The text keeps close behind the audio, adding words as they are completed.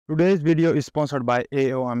Today's video is sponsored by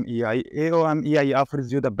AOMEI. AOMEI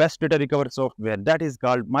offers you the best data recovery software that is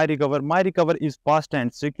called MyRecover. MyRecover is fast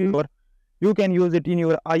and secure. You can use it in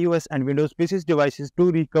your iOS and Windows PCs devices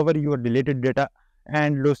to recover your deleted data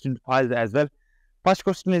and lost files as well. First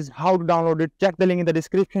question is how to download it. Check the link in the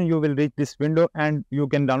description. You will reach this window and you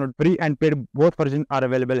can download free and paid. Both versions are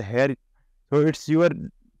available here. So it's your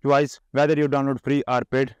choice whether you download free or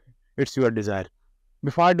paid. It's your desire.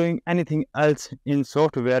 Before doing anything else in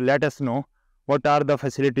software, let us know what are the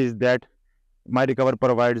facilities that MyRecover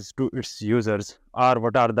provides to its users, or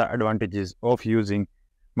what are the advantages of using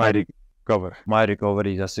MyRecover. MyRecover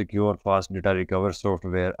is a secure, fast data recovery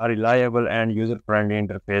software, a reliable and user-friendly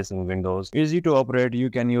interface in Windows. Easy to operate, you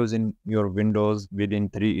can use in your Windows within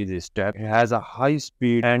 3 easy steps. It has a high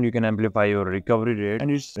speed and you can amplify your recovery rate, and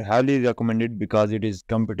it's highly recommended because it is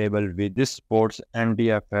compatible with this supports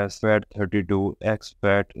NTFS, FAT32,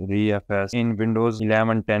 exFAT, ReFS in Windows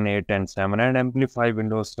 11, 10, 8, and 7, and amplify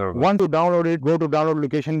Windows Server. Want to download it? Go to download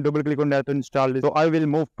location, double click on that to install it. So I will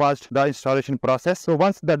move past the installation process. So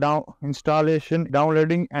once the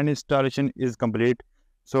downloading and installation is complete,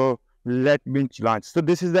 so let me launch. So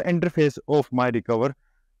this is the interface of MyRecover.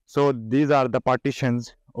 So these are the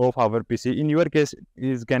partitions of our PC. In your case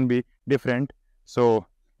it can be different. So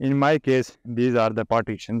in my case these are the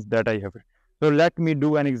partitions that I have. So let me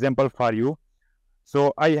do an example for you.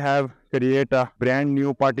 So I have create a brand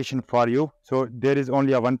new partition for you. So there is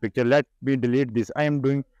only a one picture. Let me delete this. I am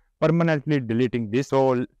doing permanently deleting this.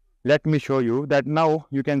 So let me show you that. Now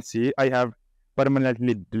you can see I have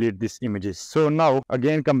permanently delete these images. So now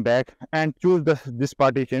again come back and choose this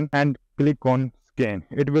partition and click on scan.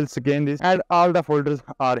 It will scan this and all the folders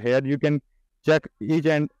are here. You can check each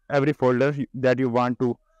and every folder that you want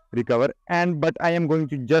to recover, but I am going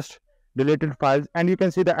to just deleted files, and you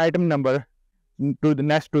can see the item number to the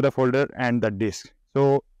next to the folder and the disk.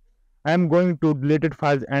 So I am going to deleted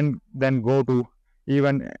files and then go to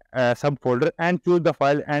even a subfolder and choose the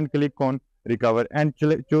file and click on recover and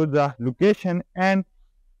choose the location and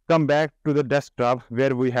come back to the desktop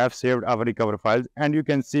where we have saved our recover files. And you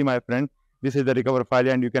can see, my friend, this is the recover file,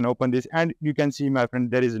 and you can open this and you can see, my friend,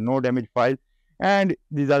 there is no damage file, and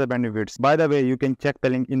these are the benefits. By the way, you can check the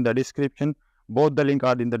link in the description. Both the link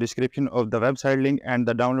are in the description of the website link, and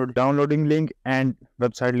the downloading link and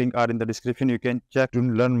website link are in the description. You can check to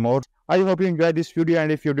learn more. I hope you enjoyed this video,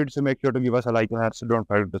 and if you did, so make sure to give us a like, and so don't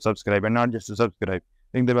forget to subscribe, and not just to subscribe.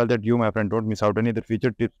 Ring the bell that you, my friend, don't miss out any other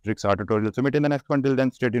feature, tips, tricks, or tutorials. So meet in the next one. Till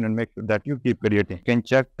then, stay tuned and make sure that you keep creating. You can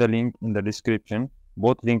check the link in the description.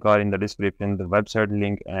 Both links are in the description, the website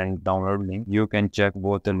link and download link. You can check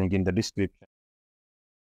both the link in the description.